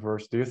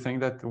metaverse? Do you think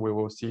that we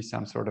will see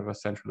some sort of a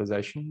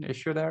centralization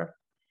issue there?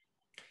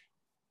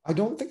 I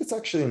don't think it's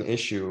actually an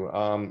issue.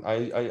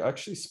 I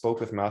actually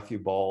spoke with Matthew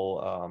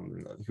Ball,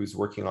 who's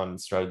working on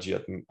strategy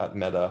at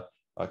Meta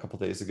a couple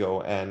of days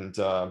ago, and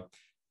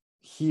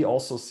he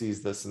also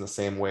sees this in the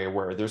same way,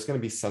 where there's going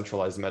to be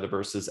centralized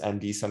metaverses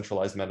and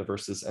decentralized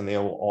metaverses, and they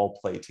will all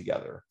play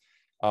together.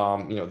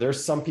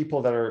 There's some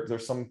people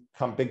there's some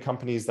big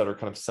companies that are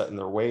kind of set in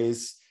their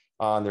ways.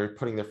 They're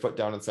putting their foot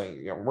down and saying,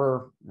 you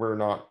know, we're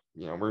not,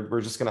 you know,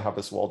 we're just going to have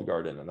this walled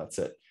garden and that's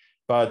it.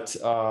 But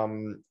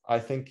I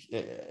think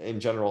in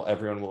general,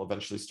 everyone will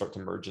eventually start to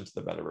merge into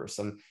the metaverse.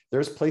 And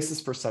there's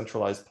places for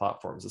centralized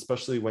platforms,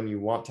 especially when you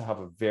want to have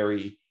a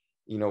very,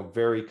 you know,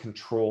 very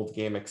controlled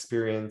game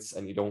experience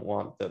and you don't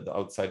want the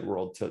outside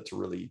world to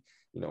really,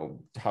 you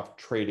know, have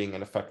trading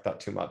and affect that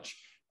too much.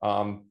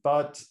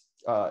 But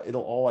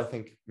it'll all, I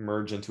think,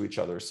 merge into each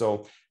other.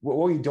 So what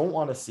we don't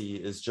want to see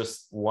is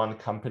just one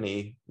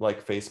company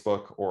like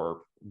Facebook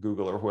or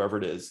Google or whoever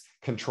it is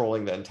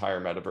controlling the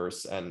entire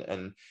metaverse.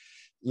 And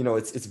you know,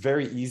 it's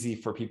very easy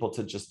for people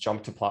to just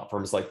jump to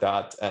platforms like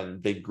that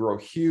and they grow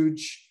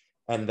huge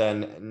and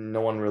then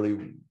no one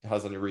really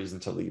has any reason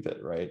to leave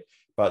it, right?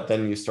 But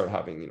then you start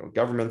having, you know,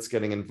 governments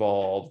getting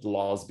involved,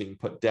 laws being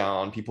put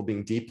down, people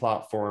being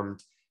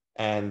deplatformed,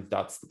 and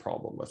that's the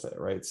problem with it,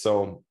 right?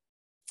 So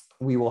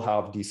we will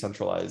have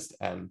decentralized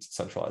and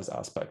centralized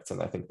aspects,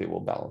 and I think they will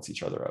balance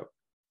each other out.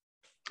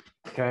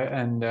 Okay,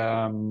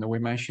 and we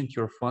mentioned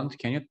your fund.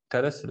 Can you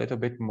tell us a little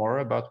bit more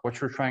about what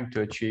you're trying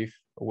to achieve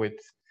with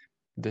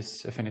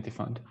this Affinity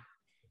Fund?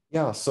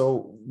 Yeah,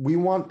 so we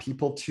want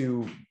people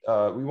to,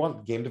 we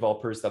want game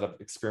developers that have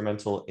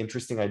experimental,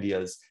 interesting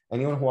ideas.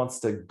 Anyone who wants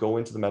to go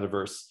into the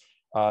metaverse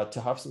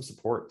to have some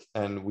support,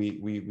 and we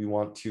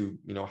want to,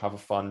 you know, have a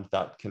fund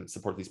that can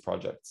support these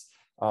projects.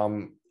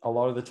 A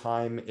lot of the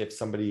time, if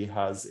somebody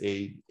has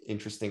a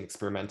interesting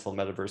experimental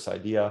metaverse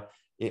idea,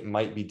 it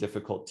might be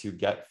difficult to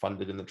get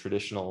funded in the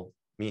traditional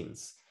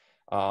means.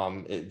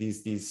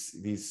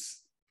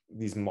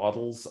 These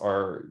models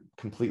are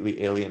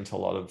completely alien to a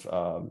lot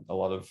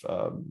of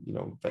you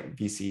know,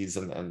 VCs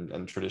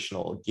and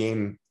traditional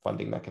game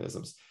funding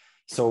mechanisms.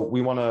 So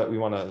we want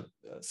to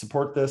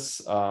support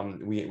this.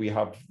 We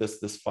have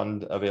this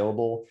fund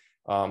available.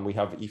 We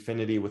have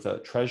Efinity with a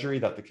treasury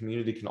that the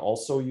community can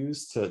also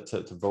use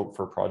to vote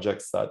for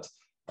projects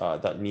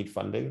that need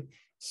funding.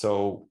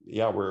 So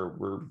yeah,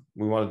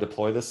 we want to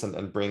deploy this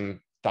and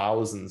bring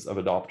thousands of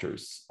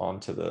adopters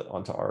onto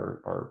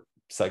our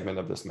segment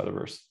of this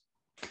metaverse.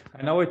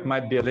 I know it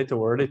might be a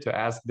little early to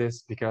ask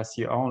this because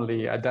you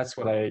only, that's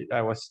what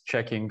I was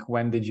checking.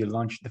 When did you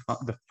launch the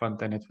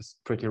fund? And it was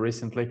pretty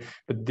recently.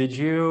 But did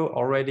you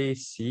already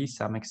see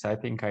some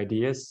exciting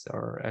ideas?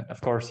 Or, and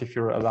of course, if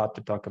you're allowed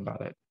to talk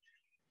about it.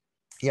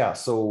 Yeah,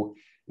 so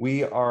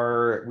we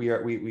are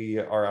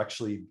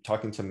actually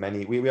talking to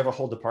many. We have a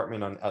whole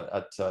department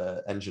at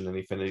Enjin and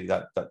Efinity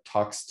that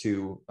talks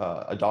to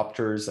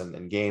adopters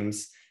and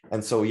games.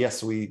 And so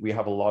yes, we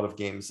have a lot of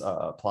games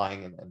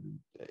applying and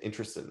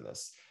interested in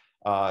this.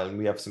 And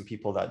we have some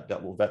people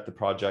that will vet the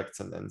projects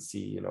and then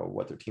see, you know,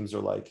 what their teams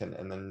are like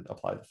and then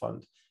apply the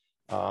fund.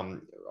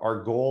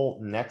 Our goal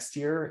next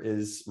year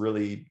is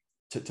really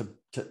to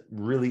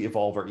really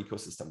evolve our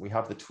ecosystem. We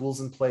have the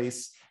tools in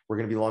place. We're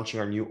going to be launching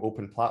our new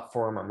open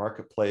platform, our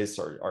marketplace,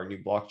 our new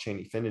blockchain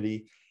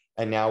Efinity.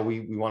 And now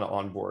we want to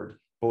onboard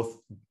both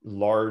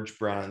large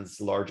brands,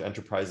 large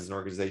enterprises and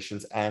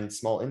organizations, and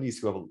small indies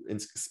who have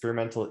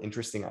experimental,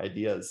 interesting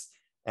ideas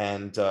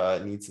and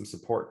need some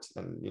support.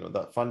 And, you know,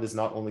 that fund is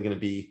not only going to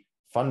be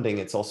funding,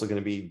 it's also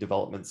going to be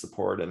development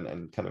support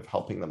and kind of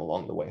helping them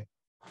along the way.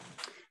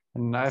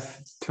 And I have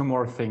two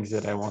more things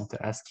that I want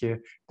to ask you.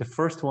 The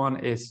first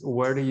one is,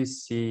 where do you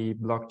see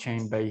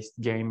blockchain-based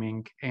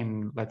gaming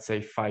in, let's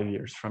say, 5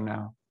 years from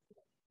now?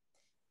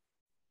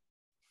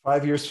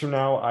 5 years from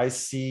now, I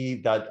see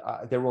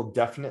that there will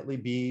definitely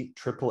be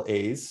triple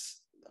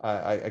A's.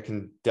 I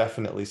can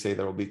definitely say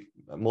there will be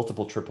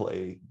multiple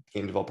AAA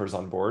game developers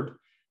on board.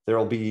 There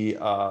will be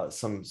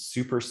some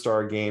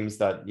superstar games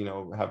that, you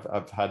know,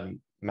 have had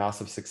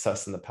massive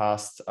success in the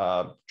past,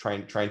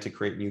 trying to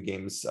create new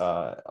games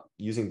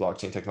using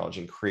blockchain technology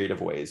in creative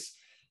ways.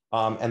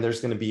 And there's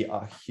going to be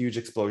a huge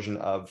explosion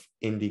of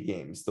indie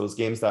games. Those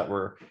games that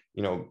were,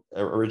 you know,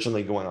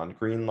 originally going on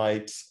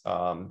Greenlight,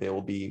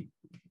 they'll be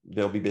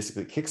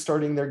basically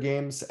kickstarting their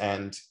games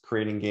and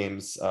creating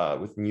games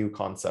with new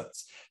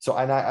concepts. So,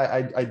 and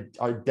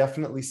I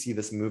definitely see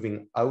this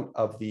moving out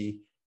of the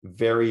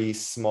very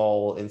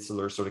small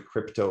insular sort of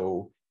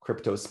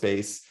crypto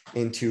space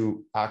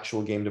into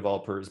actual game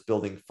developers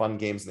building fun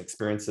games and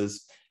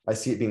experiences. I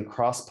see it being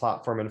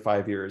cross-platform in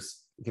 5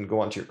 years. You can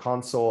go onto your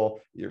console,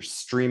 your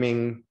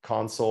streaming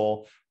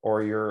console,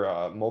 or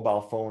your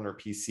mobile phone or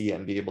PC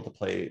and be able to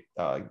play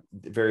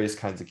various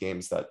kinds of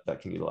games that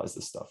can utilize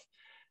this stuff.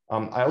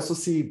 I also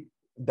see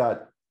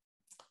that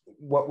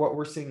what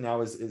we're seeing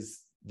now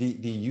is the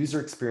user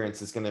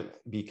experience is going to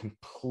be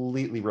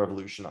completely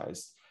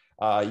revolutionized.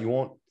 You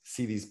won't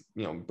see these,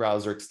 you know,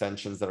 browser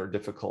extensions that are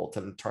difficult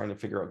and trying to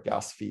figure out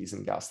gas fees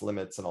and gas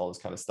limits and all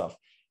this kind of stuff.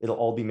 It'll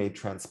all be made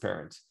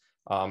transparent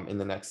in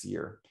the next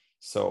year.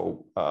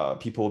 So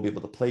people will be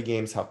able to play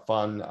games, have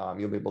fun.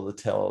 You'll be able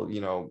to tell,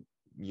 you know,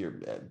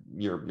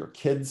 your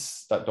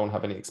kids that don't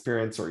have any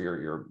experience, or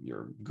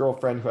your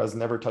girlfriend who has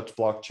never touched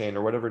blockchain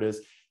or whatever it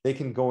is, they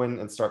can go in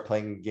and start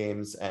playing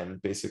games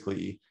and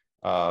basically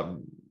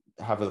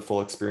have the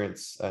full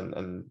experience.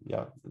 And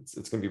yeah, it's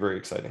going to be very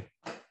exciting.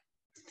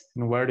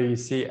 And where do you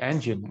see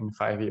Enjin in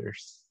 5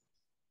 years?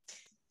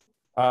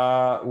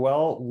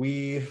 Well,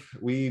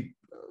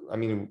 I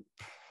mean,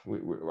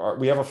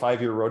 we have a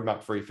 5-year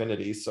roadmap for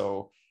Efinity,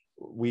 so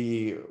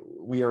we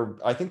are,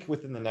 I think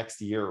within the next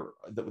year,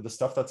 the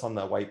stuff that's on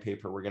the white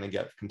paper, we're going to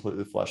get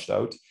completely fleshed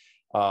out.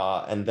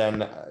 And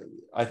then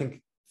I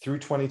think through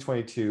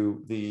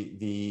 2022,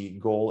 the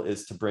goal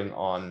is to bring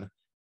on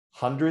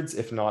hundreds,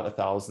 if not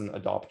 1,000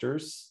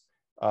 adopters.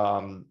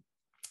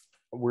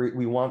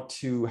 We want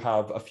to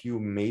have a few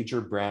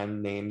major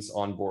brand names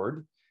on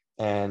board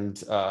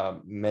and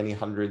many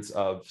hundreds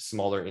of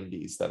smaller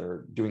indies that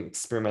are doing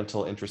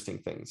experimental, interesting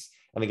things.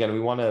 And again, we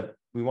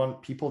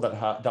want people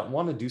that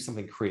want to do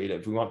something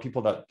creative. We want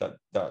people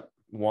that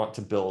want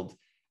to build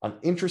an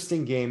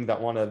interesting game,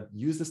 that want to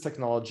use this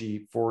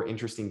technology for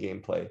interesting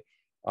gameplay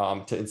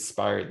to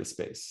inspire the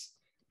space.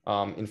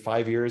 In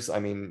 5 years, I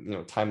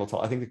mean, time will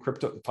tell. I think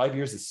 5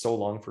 years is so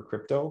long for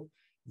crypto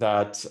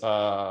that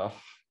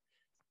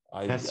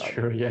That's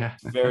true. Yeah.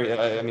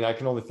 I mean, I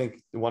can only think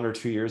 1 or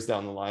 2 years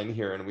down the line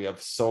here, and we have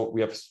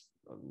a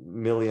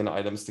million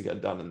items to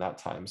get done in that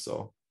time.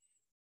 So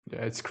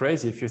yeah, it's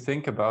crazy if you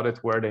think about it,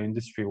 where the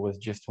industry was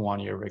just 1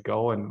 year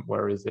ago and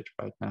where is it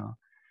right now.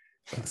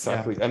 So,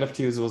 exactly. yeah.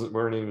 NFTs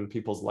weren't even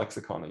people's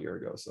lexicon a year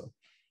ago. So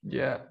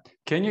Yeah.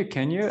 Can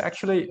you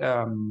actually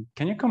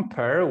can you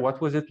compare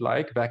what was it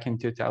like back in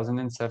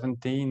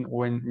 2017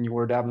 when you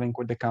were dabbling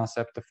with the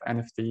concept of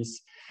NFTs?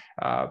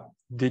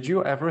 Did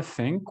you ever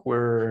think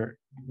we're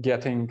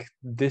getting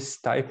this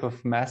type of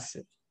mass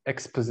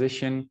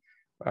exposition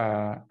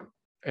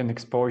and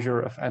exposure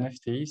of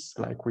NFTs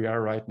like we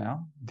are right now?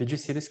 Did you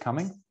see this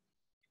coming?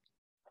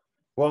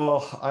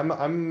 well,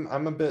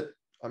 I'm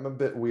a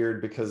bit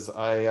weird because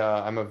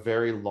I'm a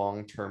very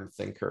long-term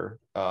thinker.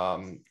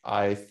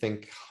 I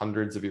think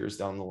hundreds of years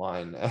down the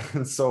line,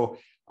 and so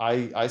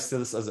I see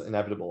this as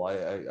inevitable.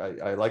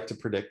 I like to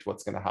predict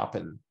what's going to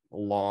happen a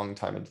long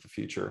time into the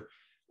future.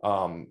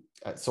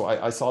 So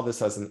I saw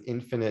this as an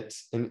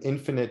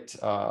infinite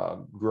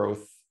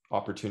growth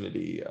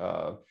opportunity,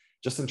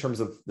 just in terms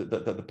of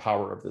the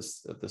power of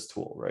this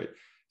tool, right?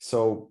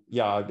 So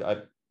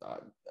yeah,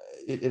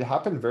 it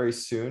happened very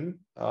soon.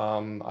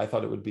 I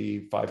thought it would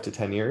be 5 to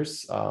 10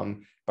 years,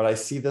 but I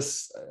see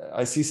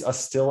us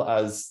still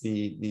as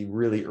the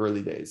really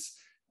early days.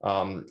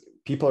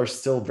 People are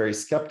still very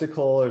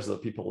skeptical. There's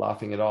people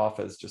laughing it off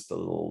as just a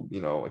little,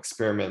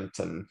 experiment,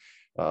 and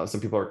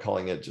some people are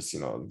calling it just,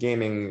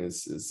 gaming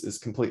is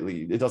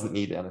completely. It doesn't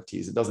need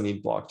NFTs. It doesn't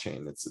need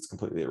blockchain. It's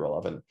completely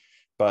irrelevant.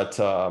 But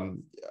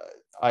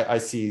I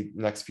see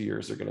next few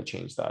years are going to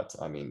change that.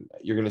 I mean,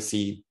 you're going to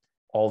see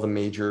all the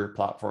major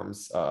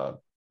platforms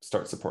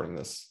start supporting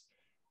this.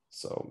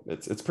 So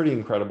it's pretty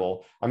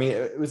incredible. I mean,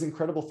 it was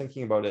incredible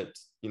thinking about it,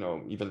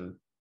 even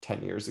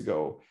 10 years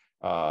ago,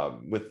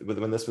 with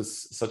when this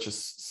was such a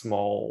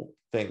small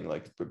thing,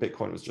 like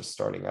Bitcoin was just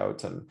starting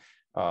out, and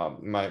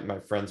my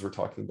friends were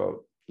talking about,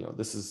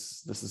 this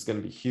is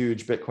going to be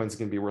huge. Bitcoin's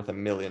going to be worth $1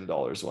 million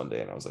one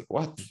day, and I was like,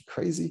 what?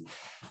 Crazy.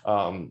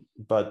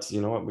 But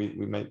you know what?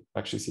 We might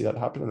actually see that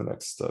happen in the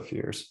next few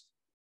years.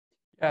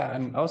 Yeah,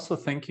 and also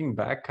thinking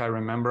back, I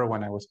remember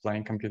when I was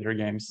playing computer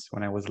games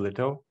when I was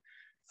little,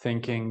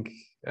 thinking,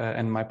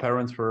 and my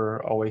parents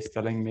were always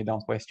telling me,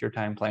 don't waste your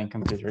time playing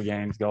computer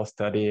games, go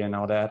study and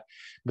all that.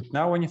 But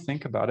now when you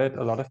think about it,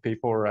 a lot of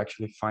people are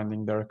actually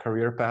finding their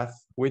career path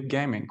with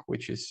gaming,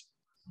 which is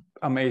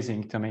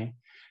amazing to me,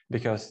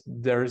 because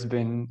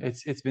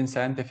it's been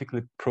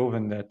scientifically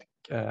proven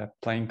that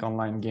playing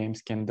online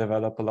games can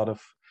develop a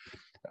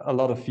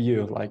lot of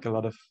you, like a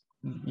lot of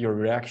your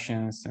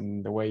reactions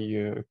and the way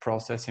you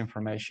process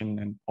information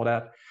and all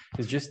that.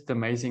 Is just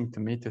amazing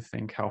to me to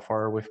think how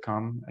far we've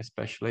come,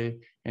 especially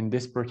in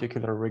this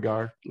particular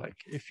regard. Like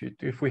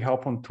if we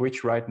hop on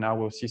Twitch right now,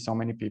 we'll see so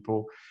many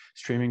people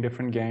streaming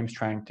different games,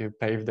 trying to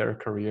pave their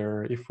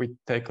career. If we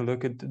take a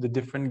look at the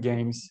different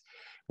games,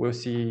 we'll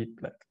see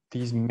like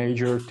these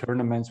major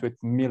tournaments with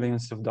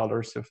millions of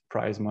dollars of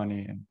prize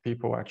money, and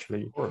people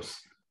actually, Of course.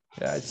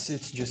 yeah,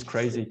 it's just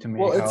crazy to me.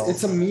 Well,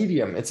 it's a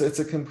medium. It's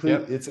a complete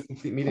Yep. it's a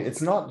complete medium.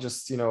 It's not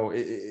just,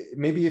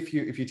 maybe if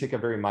you take a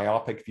very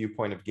myopic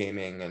viewpoint of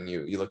gaming and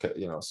you look at,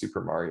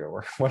 Super Mario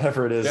or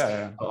whatever it is,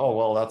 Yeah. oh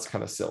well, that's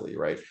kind of silly,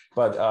 right?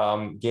 But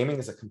gaming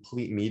is a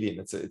complete medium.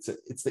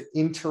 It's the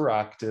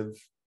interactive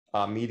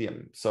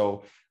medium.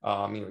 So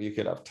you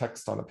could have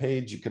text on a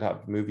page, you could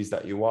have movies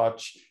that you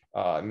watch,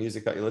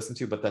 music that you listen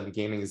to, but then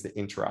gaming is the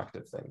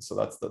interactive thing. So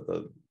that's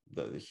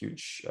the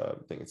huge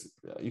thing. It's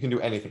you can do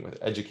anything with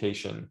it,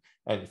 education,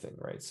 anything,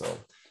 right? So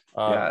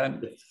Yeah,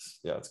 and it's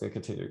going to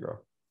continue to grow.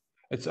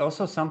 it's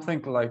also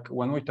something like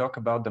when we talk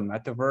about the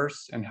metaverse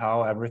and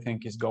how everything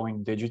is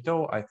going digital,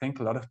 I think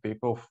a lot of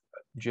people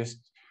just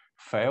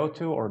fail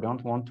to or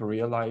don't want to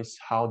realize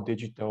how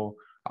digital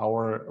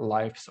our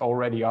lives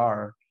already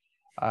are.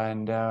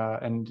 And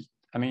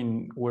I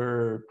mean,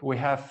 we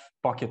have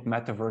pocket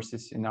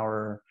metaverses in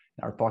our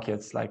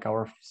pockets, like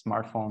our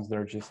smartphones.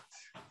 They're just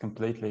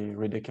completely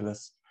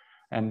ridiculous.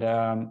 And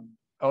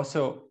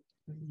also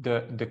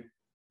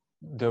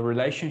the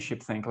relationship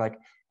thing, like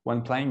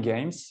when playing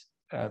games,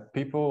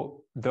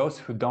 people, those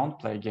who don't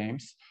play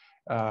games,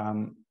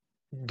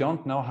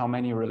 don't know how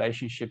many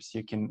relationships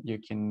you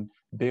can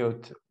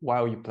build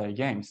while you play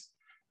games.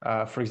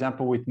 For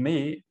example, with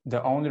me,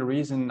 the only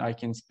reason I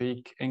can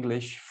speak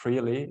English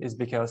freely is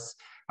because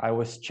I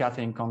was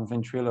chatting on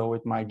Ventrilo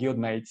with my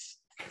guildmates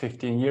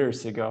 15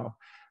 years ago,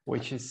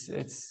 which is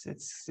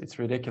it's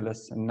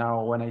ridiculous. And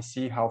now when I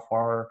see how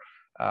far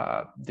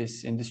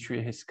this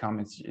industry has come,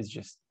 it's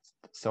just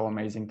so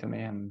amazing to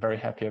me. I'm very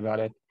happy about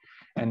it.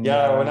 And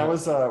yeah, when I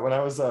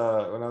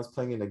was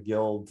playing in a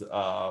guild,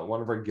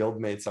 one of our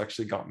guildmates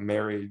actually got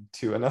married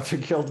to another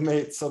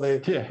guildmate. So they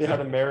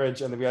had a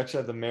marriage, and we actually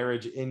had the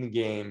marriage in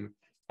game,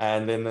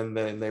 and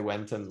then they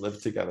went and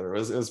lived together. It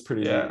was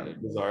pretty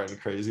bizarre and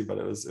crazy, but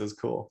it was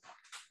cool.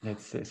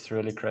 It's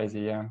really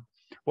crazy, yeah.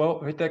 Well,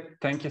 Witek,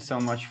 thank you so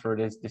much for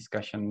this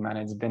discussion, man.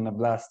 It's been a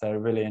blast. I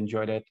really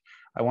enjoyed it.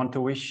 I want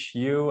to wish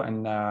you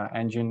and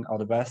Enjin all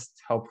the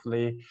best.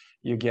 Hopefully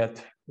you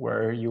get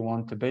where you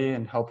want to be,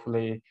 and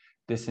hopefully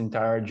this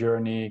entire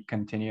journey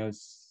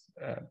continues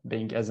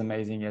being as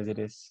amazing as it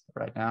is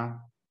right now.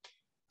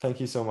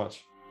 Thank you so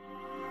much.